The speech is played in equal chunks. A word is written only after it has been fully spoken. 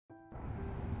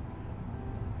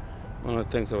One of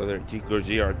the things about the Tikor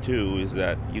GR2 is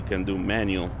that you can do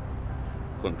manual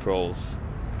controls.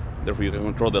 Therefore, you can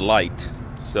control the light.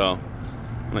 So,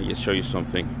 let me just show you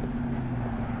something.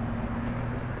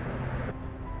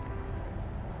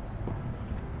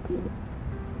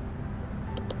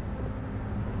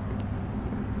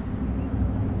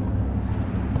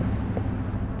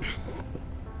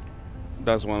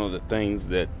 That's one of the things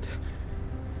that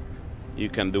you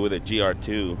can do with a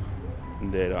GR2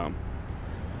 that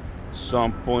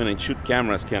some point and shoot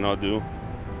cameras cannot do.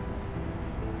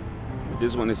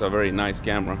 This one is a very nice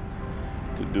camera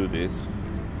to do this.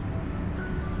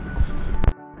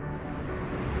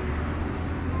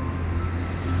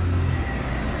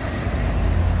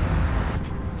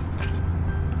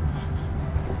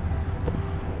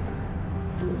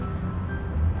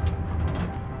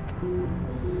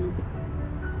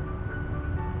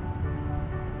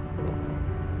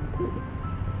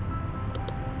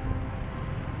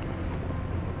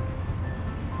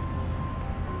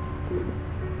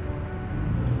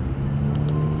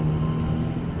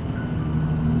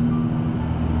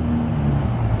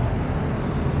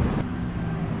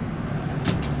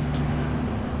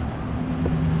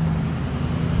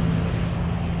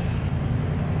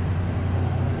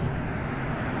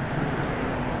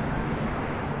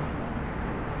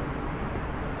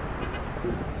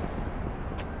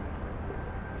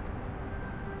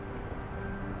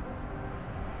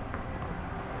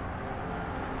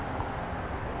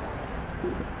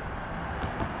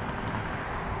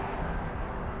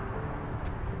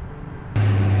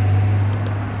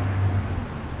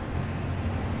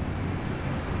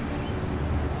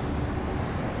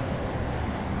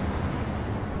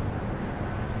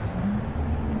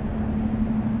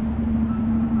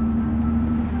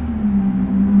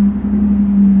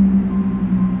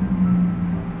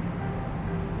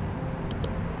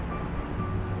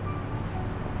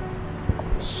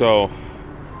 So,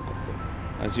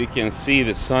 as you can see,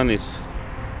 the sun is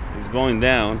going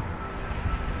down,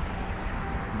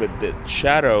 but the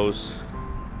shadows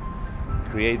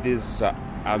create this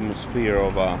atmosphere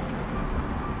of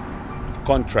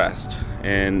contrast,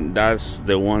 and that's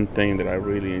the one thing that I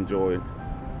really enjoyed.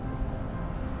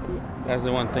 That's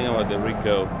the one thing about the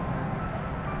Ricoh.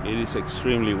 It is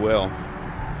extremely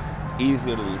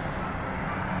easy.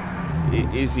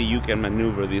 You can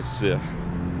maneuver this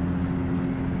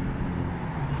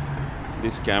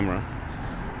camera.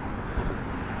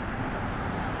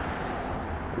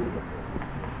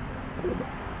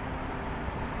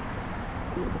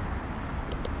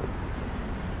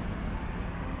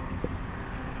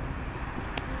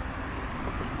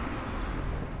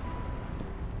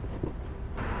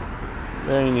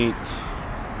 Very neat.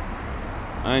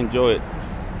 I enjoy it.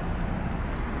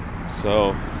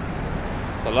 So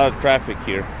it's a lot of traffic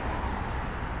here.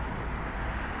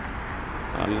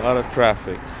 A lot of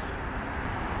traffic.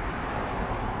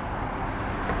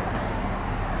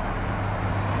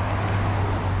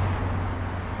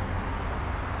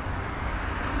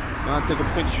 I'll take a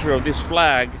picture of this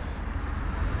flag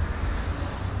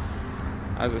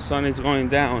as the sun is going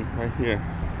down right here.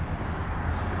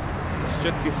 Let's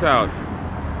check this out.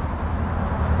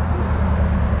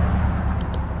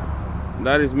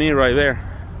 That is me right there.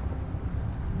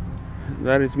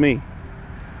 That is me.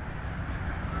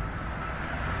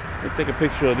 Let's take a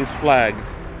picture of this flag.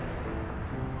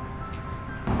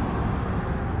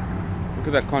 Look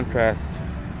at that contrast.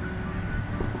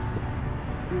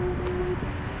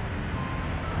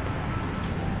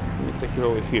 Take it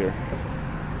over here.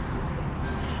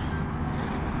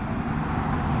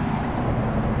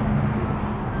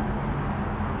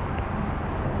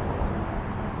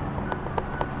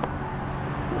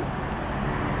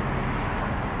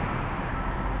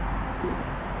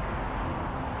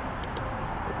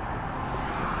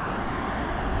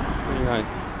 Very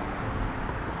nice.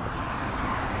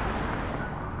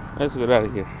 Let's get out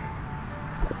of here.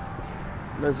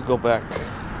 Let's go back.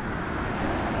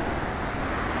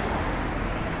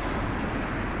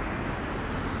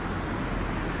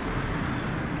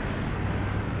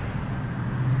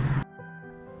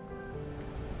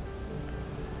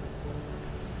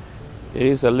 It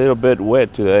is a little bit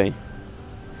wet today,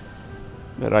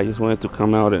 but I just wanted to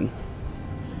come out and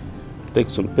take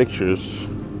some pictures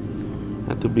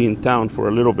and to be in town for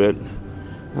a little bit.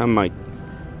 I have my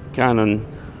Canon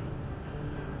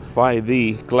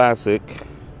 5D Classic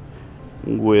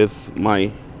with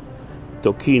my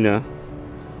Tokina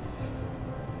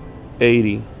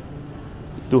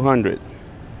 80-200.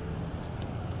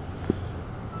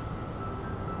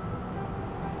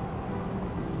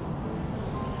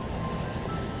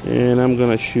 And I'm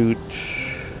gonna shoot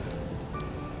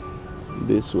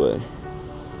this way.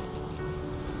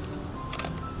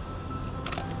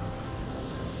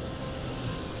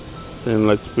 Then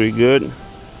looks pretty good.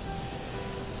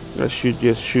 I should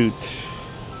just shoot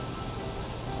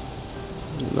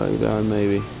like that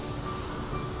maybe.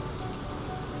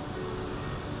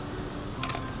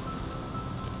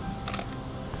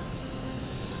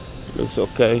 Looks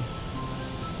okay.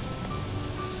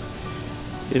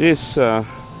 It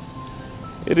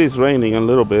is raining a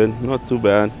little bit, not too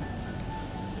bad.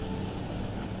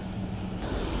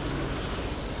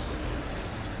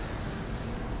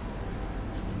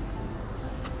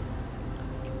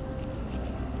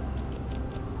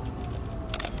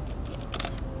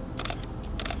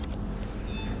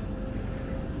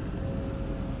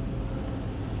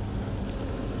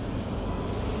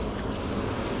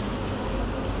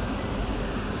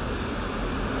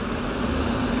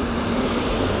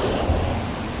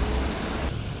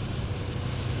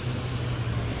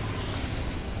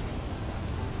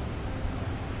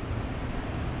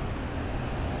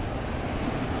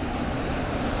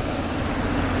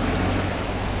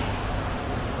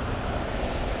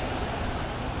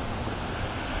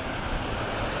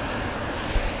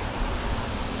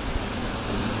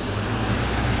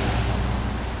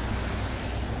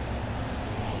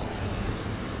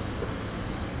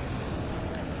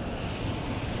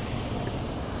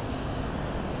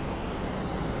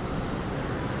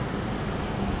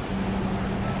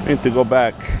 I need to go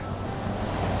back.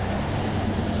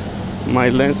 My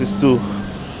lens is too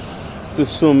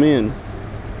zoom in.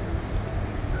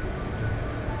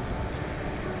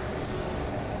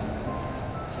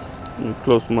 Let me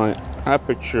close my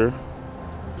aperture.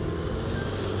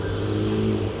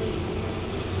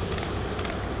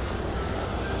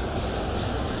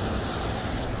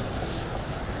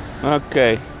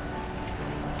 Okay.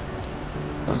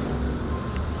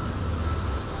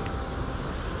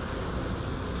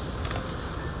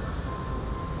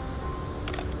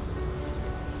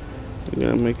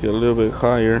 Yeah, make it a little bit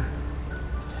higher.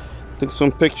 Take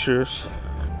some pictures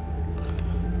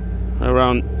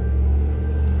around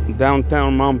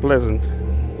downtown Mount Pleasant.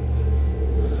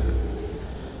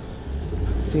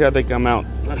 See how they come out.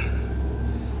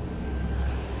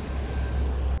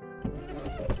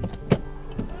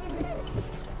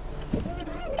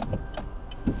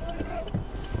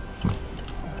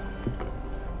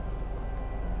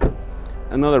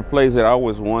 Another place that I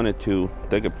always wanted to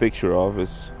take a picture of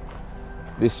is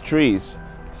these trees.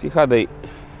 See how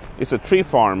it's a tree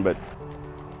farm, but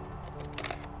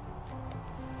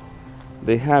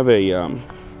they have a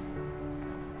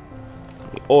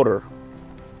odor.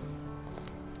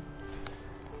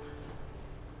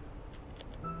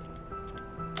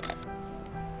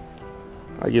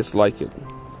 I just like it.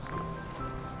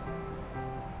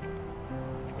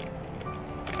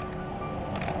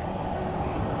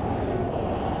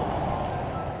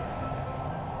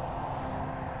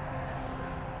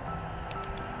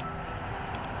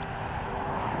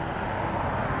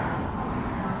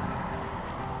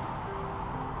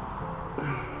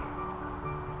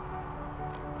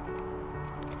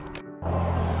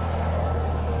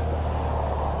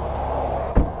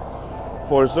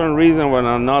 For some reason or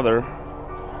another,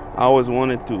 I always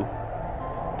wanted to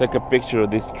take a picture of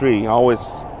this tree.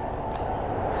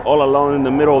 It's all alone in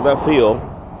the middle of that field,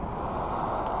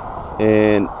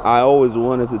 and I always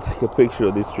wanted to take a picture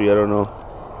of this tree. I don't know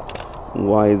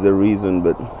why is the reason,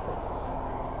 but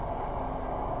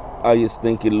I just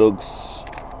think it looks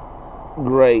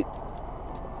great.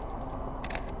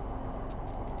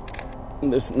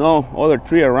 There's no other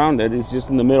tree around it. It's just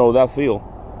in the middle of that field.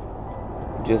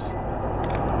 Just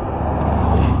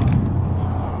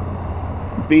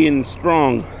being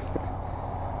strong.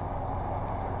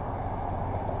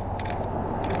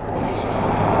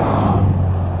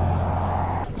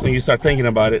 When you start thinking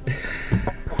about it,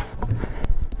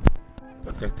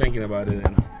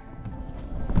 and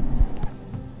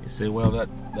you say, well,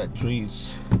 that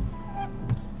tree's,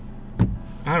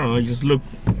 I don't know, it just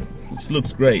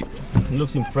looks great. It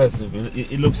looks impressive.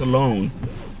 It looks alone,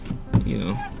 you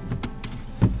know.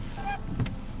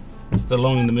 It's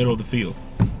alone in the middle of the field.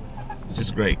 It's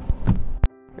just great.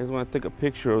 I just want to take a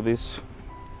picture of this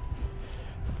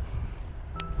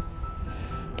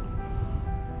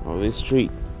street.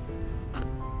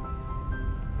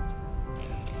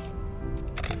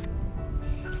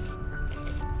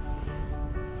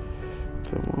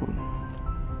 Come on.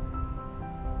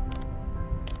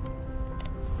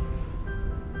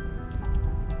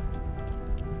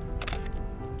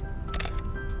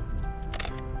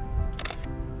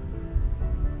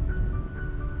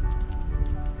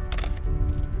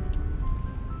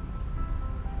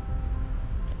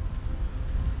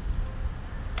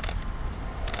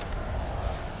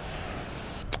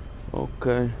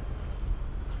 Okay.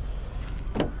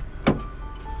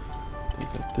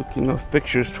 Took enough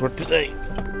pictures for today.